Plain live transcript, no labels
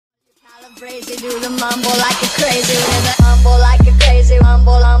Crazy, do the mumble like a crazy with a mumble like a crazy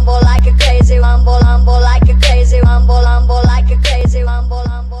mumble like a crazy mumble like a crazy mumble like a crazy mumble.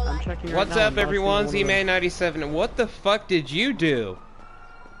 I'm checking. What's up, everyone? Z-Man 97. What the fuck did you do?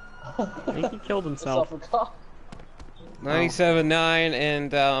 I think he killed himself. 97.9,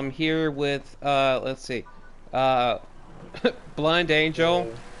 and I'm here with let's see, Blind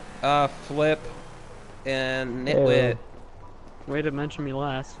Angel, Flip, and Nitwit. Way to mention me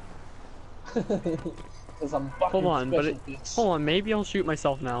last. Hold on, hold on, maybe I'll shoot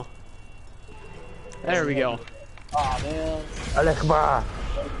myself now. There we go. Aw, man. Alekba!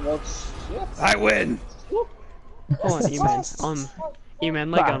 I win! Hold on, E-Man. E-Man,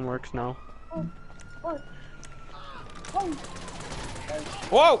 my gun works now.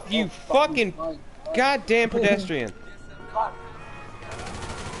 Whoa, you fucking goddamn pedestrian!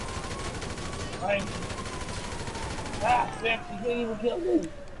 Ah, Vic, you can't even kill me.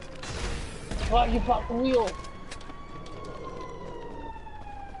 Fuck, you popped the wheel.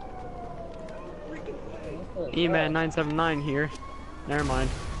 E-Man 979 here. Never mind.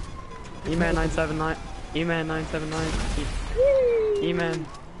 E-Man 979. E-Man 979. E-Man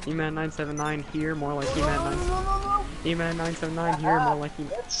 979 here, more like E-Man 9. E-Man 979 here, more like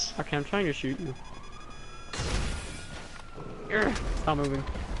E-Man. Okay, I'm trying to shoot you. Stop moving.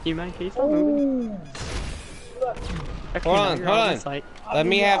 E-Man, can you stop moving? Hold on. Let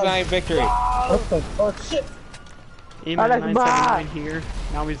me have my victory. Oh shit! E-Man 979 here.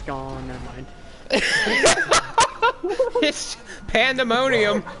 Now he's gone. Never mind. It's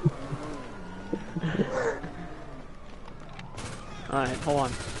pandemonium. Alright, hold on.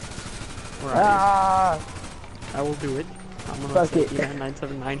 Where are you? I will do it. I'm gonna say E-Man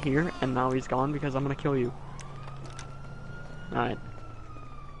 979 here, and now he's gone because I'm gonna kill you. Alright.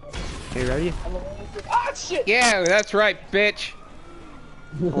 Are you ready? Ah, shit! Yeah, that's right, bitch.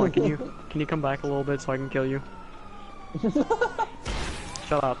 Hold on, can you come back a little bit so I can kill you?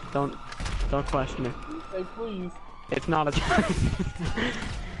 Shut up! Don't question it. Say please. It's not a time.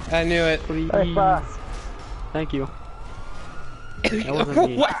 I knew it. Please. Thank you. That wasn't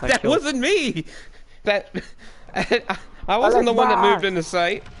me. What? That wasn't me. That I wasn't the one that moved into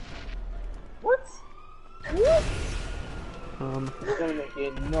sight. What? What? It's gonna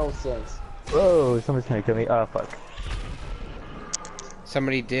make no sense. Whoa, somebody's gonna kill me. Oh, fuck.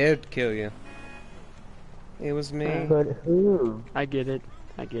 Somebody did kill you. It was me. But who? I get it.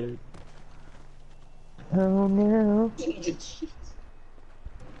 I get it. Oh no.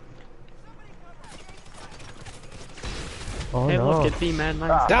 Oh Hey, no. look, it's E-Man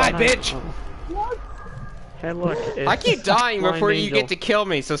 979. Die, bitch! Oh. Hey, look. I keep dying Blind before you Angel. get to kill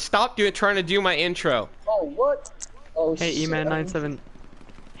me, so stop trying to do my intro. Oh, what? Oh, Hey, shit. E-Man 97.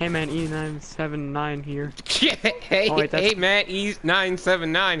 Hey, man, E979 here. Hey, Oh, wait, hey, Matt,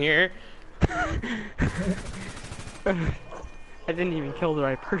 E979 here. I didn't even kill the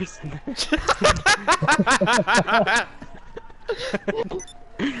right person.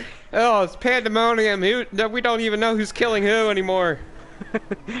 Oh, it's pandemonium. We don't even know who's killing who anymore.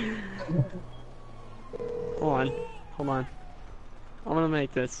 Hold on. I'm gonna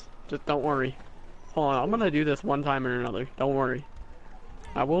make this. Just don't worry. Hold on, I'm gonna do this one time or another. Don't worry.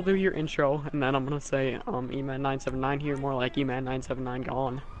 I will do your intro, and then I'm gonna say, E-Man 979 here, more like E-Man 979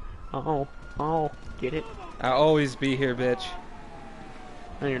 gone. Oh, get it? I'll always be here, bitch.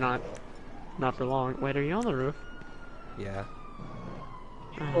 No, you're not. Not for long. Wait, are you on the roof? Yeah.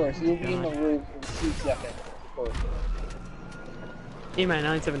 Of course, you'll be in the roof in 2 seconds. Of course. E-Man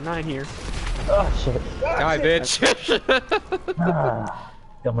 979 here. Oh shit. Die, bitch.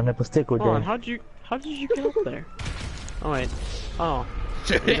 I'm gonna stick with Hold on, them. how did you get up there? Oh wait. Oh.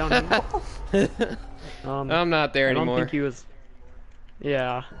 Are you down here? I'm not there I don't anymore. think he was.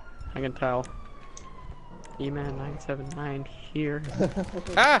 Yeah, I can tell. E-Man 979 here.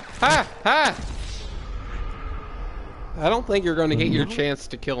 Ah! I don't think you're going to get your chance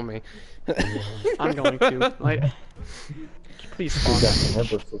to kill me. I'm going to. Like, please spawn.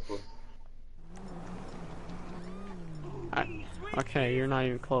 Okay, you're not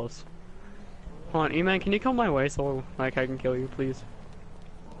even close. Hold on, E-Man, can you come my way so like I can kill you, please?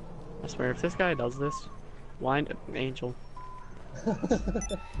 I swear, if this guy does this, Blind Angel.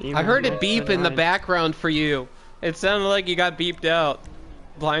 I heard it beep in the background for you. It sounded like you got beeped out.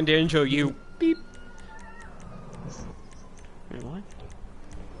 Blind Angel, you beep. Wait, what?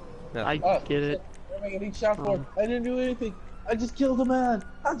 No. I get it. I'm making a shot for him. I didn't do anything. I just killed the man.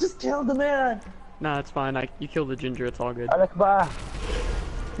 I just killed the man. Nah, it's fine. You killed the ginger. It's all good. Alekba!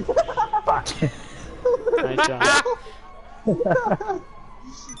 Fuck. Nice job.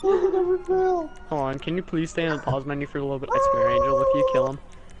 Never fail. Hold on, can you please stay in the pause menu for a little bit? I swear, Angel, if you kill him.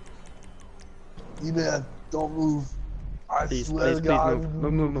 E-Man, don't move. I Please, swear please, to please God,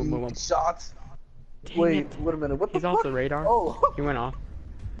 move. Move. you get shot. Dang Wait, it. wait a minute. What He's the off fuck? the radar. Oh, He went off.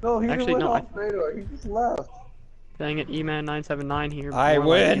 no, he Actually, didn't no, went off radar. He just left. Dang it, E-Man 979 here. I More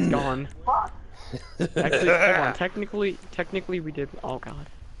like he's win. gone. Actually, hold on. Technically, we did. Oh god,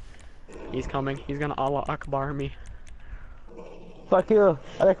 he's coming. He's gonna Allah Akbar me. Fuck you,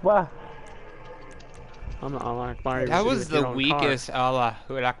 Alex. Bye. I'm gonna Allah Akbar you. That was with your the own weakest Allah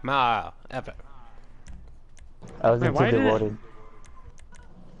Akbar ever. I was Wait, into why did it- devoted.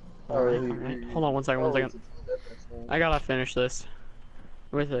 car. Alright. Hold on one second. I gotta finish this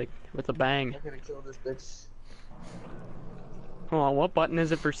with a bang. I'm gonna kill this bitch. Hold on. What button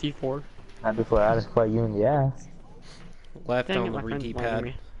is it for C4? Not before Alex bite you in the ass. Left Dang on it, the my friend's ready blaming pad.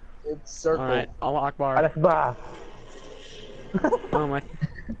 me. It's circle. Alright, Allah Akbar. Alex, bye. Oh my.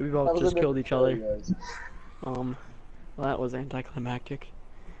 We That both was just a killed bit each other. scary, guys. Well, that was anticlimactic.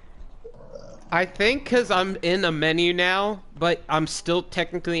 I think because I'm in a menu now, but I'm still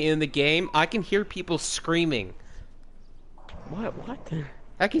technically in the game, I can hear people screaming. What?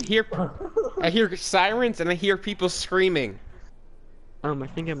 I hear sirens and I hear people screaming. I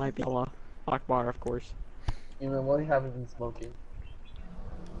think it might be Allah Akbar, of course. E-Man, why haven't been smoking?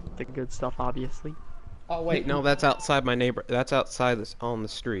 The good stuff, obviously. Oh wait, no, that's outside my neighbor. That's outside this on the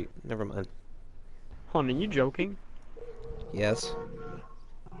street. Never mind. Hold on, are you joking? Yes.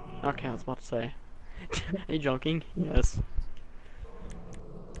 Okay, I was about to say. Are you joking? Yes.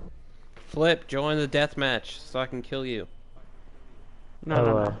 Flip, join the death match so I can kill you.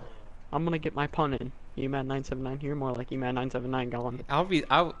 No. I'm gonna get my pun in. E-Man 979 here, more like E-Man 979 gone.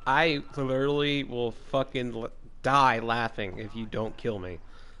 I literally will fucking die laughing if you don't kill me.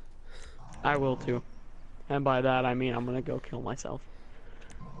 I will too. And by that I mean I'm gonna go kill myself.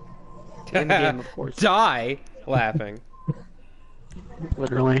 In the game, of course. Die laughing.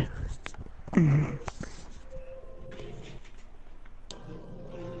 Literally.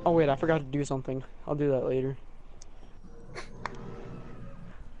 Oh wait, I forgot to do something. I'll do that later.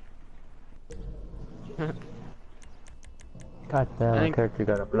 God damn, I my think- character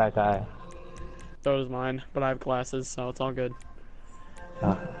got a black eye. So does mine, but I have glasses, so it's all good.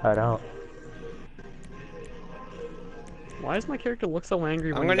 I don't. Why does my character look so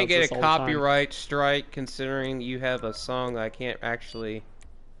angry when I'm he gonna does get this a all the time? copyright strike considering you have a song I can't actually.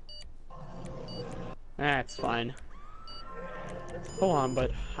 That's fine. Hold on,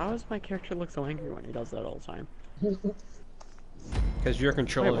 but how does my character look so angry when he does that all the time? Because you're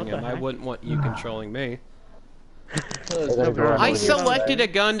controlling what the him. I heck? wouldn't want you controlling me. gotta go I on. selected a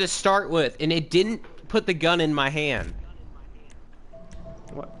gun to start with, and it didn't put the gun in my hand.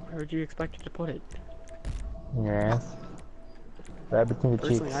 Where would you expect it to put it? In your ass. Right between the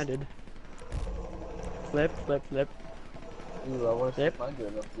Personally, cheeks. I did. Flip, flip, flip, Ooh, I want to Yep. see my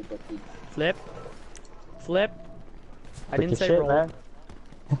gun up to the feet. flip, flip. I Pick didn't your say shit, roll.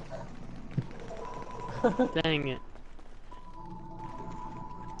 man. Dang it.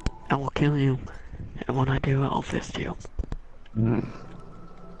 I will kill you. And when I do, I'll fist you.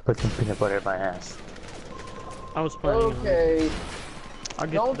 Put some peanut butter in my ass. I was planning on it. Okay, I'll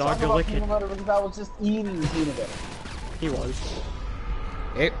get don't the dog talk to about lick peanut it. butter because I was just eating peanut butter. He was.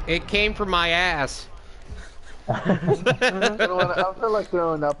 It came from my ass. You know what, I feel like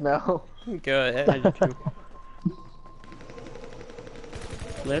throwing up now. Go I ahead. do too.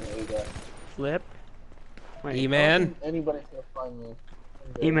 Flip, There you go. flip. Wait, E-Man. Anybody can find me.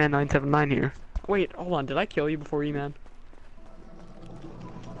 E-Man 979 here. Wait, hold on. Did I kill you before E-Man?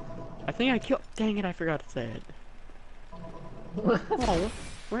 I think I killed. Dang it! I forgot to say it. Oh,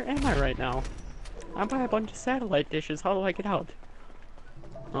 where am I right now? I'm by a bunch of satellite dishes. How do I get out?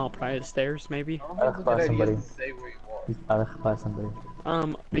 Oh, probably the stairs, maybe. I don't think it's a good By idea somebody. to say where you are. He's Alex by somebody.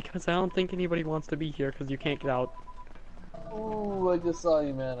 Because I don't think anybody wants to be here because you can't get out. Ooh, I just saw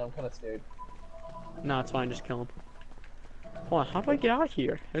you, man. I'm kind of scared. No, it's fine. Just kill him. Hold on. How do I get out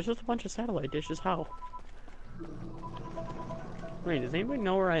here? There's just a bunch of satellite dishes. How? Wait, does anybody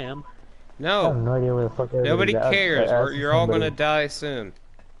know where I am? I have No, no idea where the fuck everybody nobody is. cares. I asked You're all somebody. gonna die soon.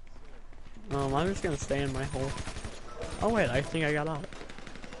 I'm just gonna stay in my hole. Oh wait, I think I got out.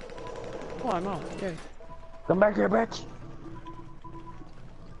 Oh, I'm out. Yay. Come back here, bitch!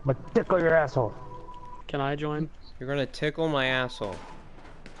 I'm gonna tickle your asshole. Can I join? You're gonna tickle my asshole.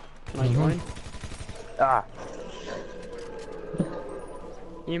 Can I join? Ah,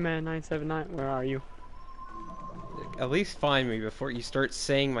 E-Man 979, where are you? At least find me before you start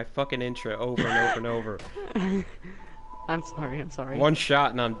saying my fucking intro over and over and over. I'm sorry. One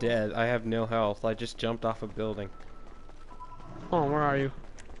shot and I'm dead. I have no health. I just jumped off a building. Oh, where are you?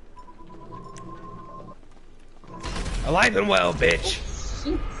 Alive and well, bitch!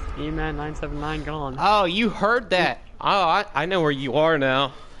 E-Man 979 gone. Oh, you heard that. Oh, I know where you are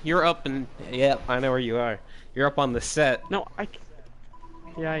now. You're up in... Yep, I know where you are. You're up on the set. No,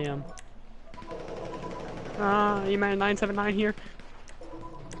 yeah, I am. E-Man 979 here.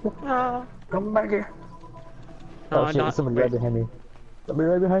 Come back here. No, Oh shit, not, somebody wait. right behind me. Somebody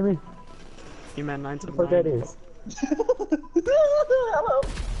right behind me. E-Man What the fuck that 979. is? Hello.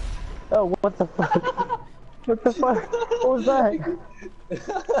 Oh, what the fuck? What the fuck? What was that?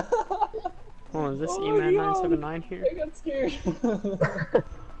 Oh, is this E-Man 979 here? I got scared.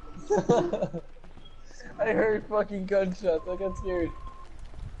 I heard fucking gunshots. I got scared.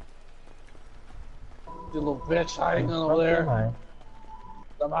 You little bitch hiding over there.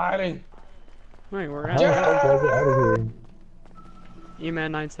 I'm hiding. Wait, we're How at the fuck do I get out of here?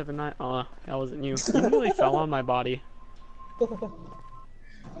 E-Man 979. Oh, that wasn't you. You really fell on my body.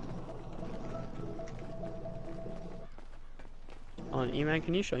 E-Man,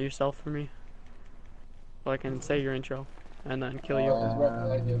 can you show yourself for me? So I can say your intro and then kill you. It's right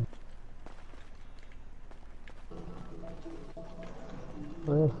behind you.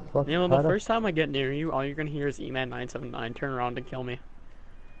 Where the fuck? You know, the How first time I get near you, all you're gonna hear is E-Man 979. Turn around and kill me.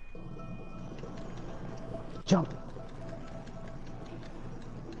 Jump.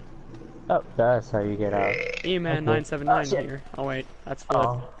 Oh, that's how you get out. E-Man Okay. 979 Oh, shit. here. Oh wait, that's Flip.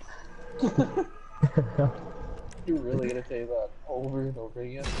 Oh. You're really gonna say that over and over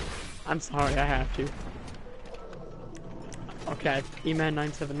again? I'm sorry, I have to. Okay, E-Man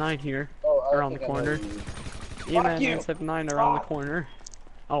 979 here. Oh, I don't Around the think I know corner. you. E-Man you. 979 around the corner.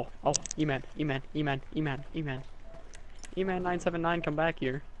 Oh, E-Man, E-Man, E-Man, E-Man, E-Man. E-Man 979, come back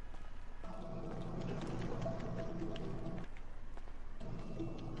here.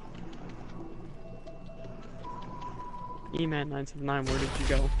 E-Man 979, where did you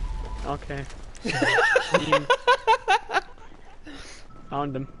go? Okay.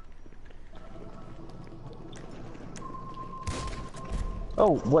 Found him.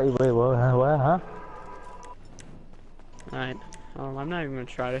 Oh, wait, what, huh? Alright. I'm not even gonna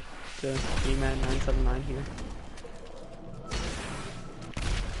try to E-Man 979 here.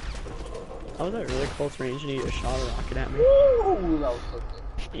 I was at really close range and he just shot a rocket at me. Ooh, that was so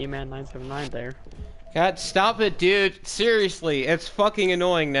good. E-Man 979 there. God, stop it, dude. Seriously, it's fucking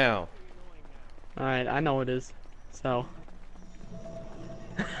annoying now. Alright, I know it is. So.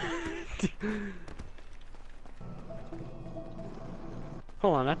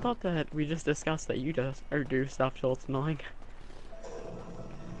 Hold on, I thought that we just discussed that you do stuff till it's annoying.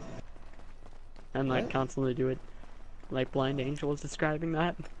 And like What? constantly do it. Like Blind Angel was describing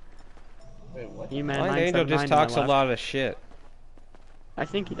that. Wait, what? E-Man Blind Angel 979 just to my talks a left. lot of shit. I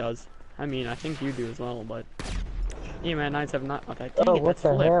think he does. I mean, I think you do as well, but... E-Man 979... Okay, Oh, dang it, what that's the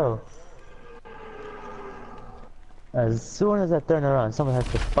Flip. hell? As soon as I turn around, someone has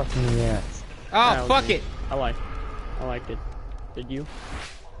to fuck me in the ass. Oh, That was fuck me. it! I liked it. Did you?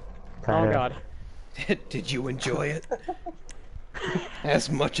 Kinda. Oh god. Did you enjoy it? As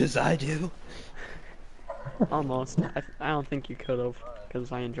much as I do. Almost. I don't think you could have,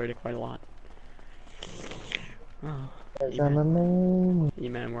 because I enjoyed it quite a lot. Oh, Yes, I'm a man.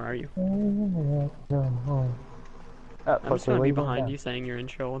 E-Man, where are you? Oh, I'm fuck, just gonna where be you going behind now? you saying your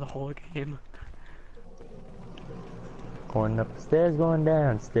intro the whole game. Going up the stairs, going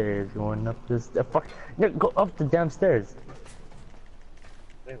downstairs, going up the fuck. No, go up the damn stairs.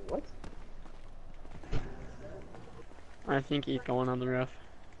 Wait, what? I think he's going on the roof.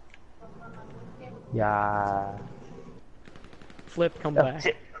 Yeah. Flip, come Oh, back.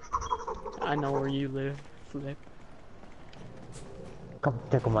 shit. I know where you live, Flip. Come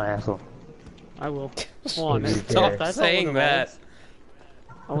tickle my asshole. I will. Hold on, You man. dare. That's saying all that.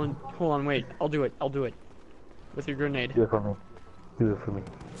 Hold on, wait. I'll do it. With your grenade. Do it for me. Do it for me.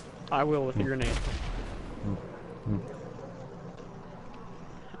 I will with your grenade. Mm.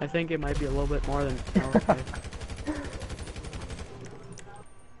 I think it might be a little bit more than... Oh, okay.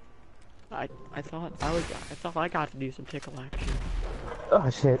 I thought I got to do some tickle action. Oh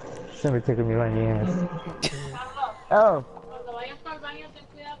shit. Somebody tickled me right in the ass. Oh.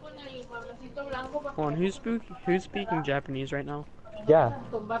 Hold on, who's speaking Japanese right now? Yeah.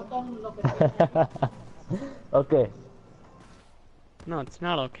 Okay. No, it's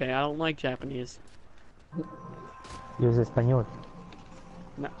not okay. I don't like Japanese. Use español.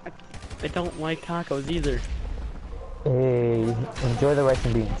 No, I don't like tacos either. Hey, enjoy the rice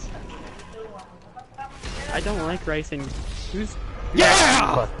and beans. I don't like rice and... Who's...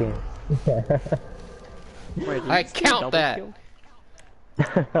 Yeah! Fucking. Wait, did I you say count double that. kill?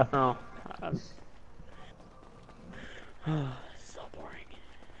 Oh. So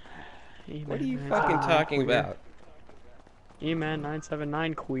boring. What are you E-Man fucking 979 talking here. about?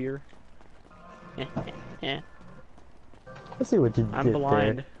 E-Man979 queer. Let's see what you I'm did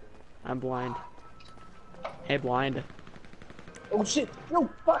blind. there. I'm blind. Hey, blind. Oh shit! No,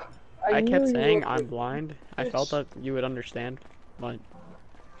 fuck! I knew kept you saying were- I'm blind. I felt that you would understand, but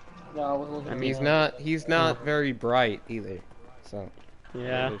No, I wasn't looking I at mean- that. He's not very bright either. So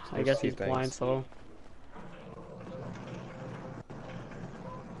yeah, there's I guess two he's blind, things. so.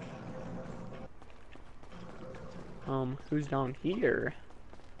 Who's down here?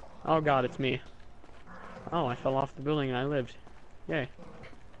 Oh god, it's me. Oh, I fell off the building and I lived. Yay.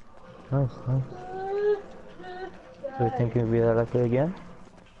 Nice, nice. So you think you'll be that lucky again?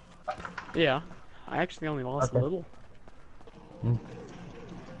 Yeah, I actually only lost Okay. a little. Hmm.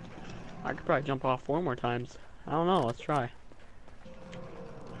 I could probably jump off 4 more times. I don't know, let's try.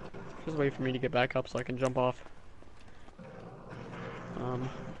 Just wait for me to get back up so I can jump off.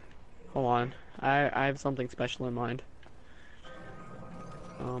 Hold on. I have something special in mind.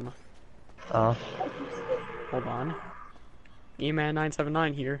 Hold on.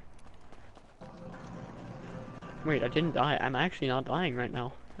 E-Man979 here. Wait, I didn't die. I'm actually not dying right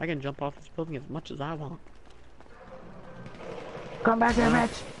now. I can jump off this building as much as I want. Come back here,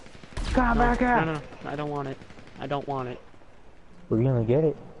 bitch! Come back here! No, I don't want it. I don't want it. We're gonna get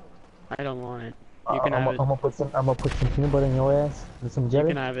it. I don't want it. You can I'm have it. gonna put some peanut butter in your ass with some You jelly.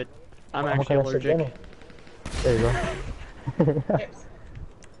 can have it. I'm I'ma actually cut that shit allergic. jelly. There you go.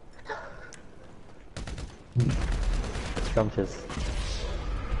 Scrumptious.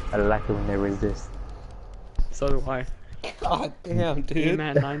 I like it when they resist. So do I. God damn, dude.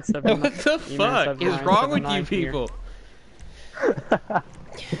 E-Man979. What the fuck is wrong with you people?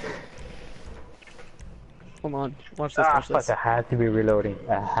 Hold on. Watch this, Ah, watch fuck, this. I had to be reloading.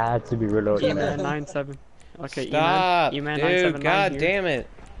 I had to be reloading. E-Man97. Okay, Stop, E-Man979 dude. God here. damn it.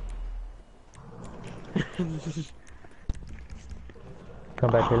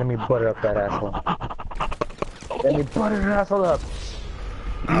 Come back here, let me butter up that asshole. Let me butter that asshole up.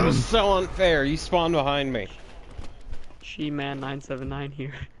 That was so unfair. You spawned behind me. She-Man979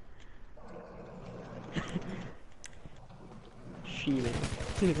 here. She-Man.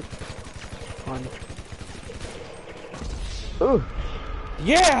 Fun. Ooh.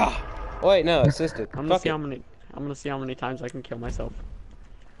 Yeah. Wait, no, assisted. I'm gonna Fuck see it. how many. I'm gonna see how many times I can kill myself.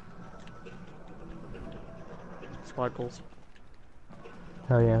 Squad goals.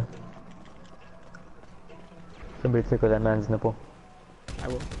 Oh yeah. Somebody tickle that man's nipple. I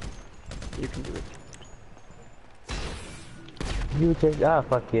will. You can do it. You take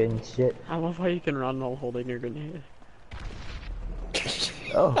fuck you and shit. I love how you can run while holding your grenade.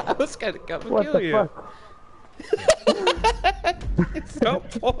 Oh, I was gonna come and what kill the you. fuck? It's no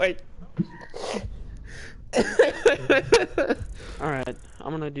point. Alright,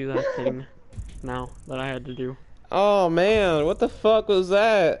 I'm gonna do that thing now that I had to do. Oh man, what the fuck was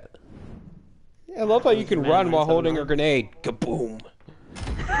that? I love how you can Man, run while holding 979. a grenade. Kaboom.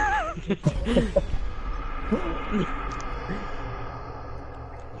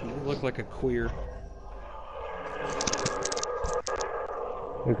 You look like a queer.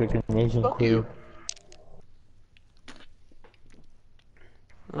 You're like an Asian Fuck queer. you.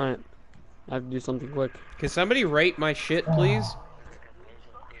 Alright. I have to do something quick. Can somebody rate my shit, please?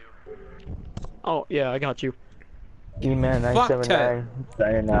 Oh, yeah, I got you. E-Man Fuck 979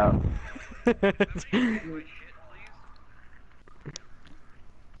 signing out.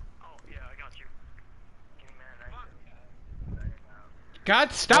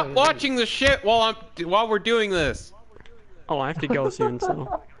 God, stop watching the shit while we're doing this. Oh, I have to go soon,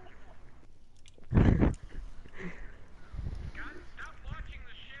 so.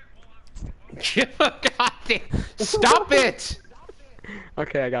 God damn. Stop it!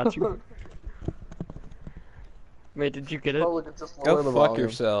 Okay, I got you. Wait, did you get it? Oh, look, it's just lower Go the fuck volume.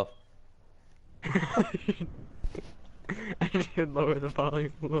 yourself. I did lower the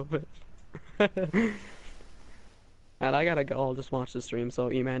volume a little bit. And I gotta go, I'll just watch the stream,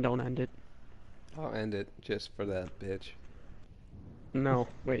 so E-Man, don't end it. I'll end it just for that bitch. No,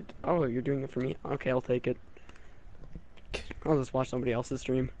 wait. Oh, you're doing it for me? Okay, I'll take it. I'll just watch somebody else's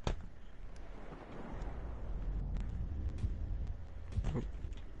stream.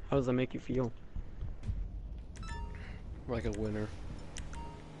 How does that make you feel? Like a winner.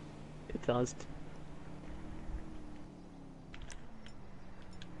 It does.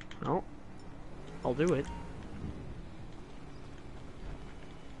 Well, I'll do it.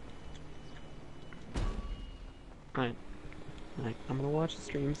 Alright. Alright, I'm gonna watch the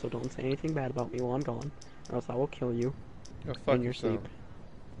stream, so don't say anything bad about me while I'm gone, or else I will kill you Go fuck in your yourself. sleep.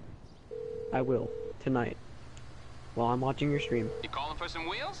 I will, tonight, while I'm watching your stream. You calling for some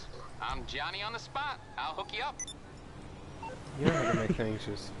wheels? I'm Johnny on the spot. I'll hook you up. You don't have to make things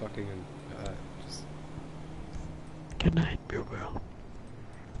just fucking, just... Good night, Boo Boo.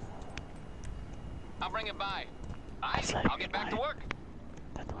 I'll bring it by. said I'll get back to goodnight. work.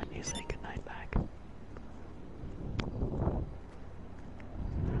 That's when you say goodnight back.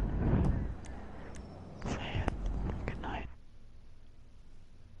 Say it. Good night.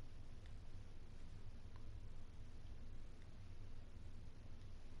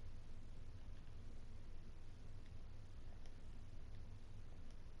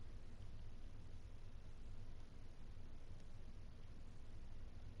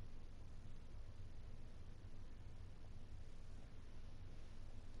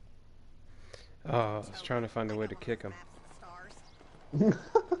 Oh, I was trying to find a way to kick him.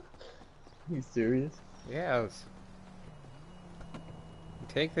 You serious? Yeah, you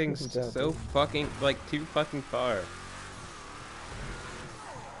take things Exactly. so fucking, like, too fucking far.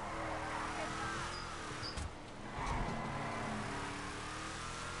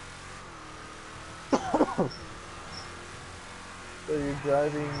 So you're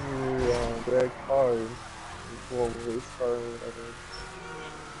driving your drag car, well, race car or whatever.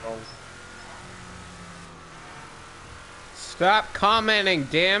 Stop commenting,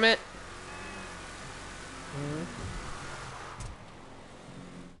 damn it!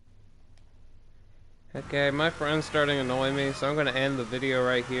 Okay, my friend's starting to annoy me, so I'm gonna end the video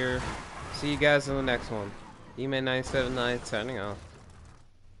right here. See you guys in the next one. Email979 signing off.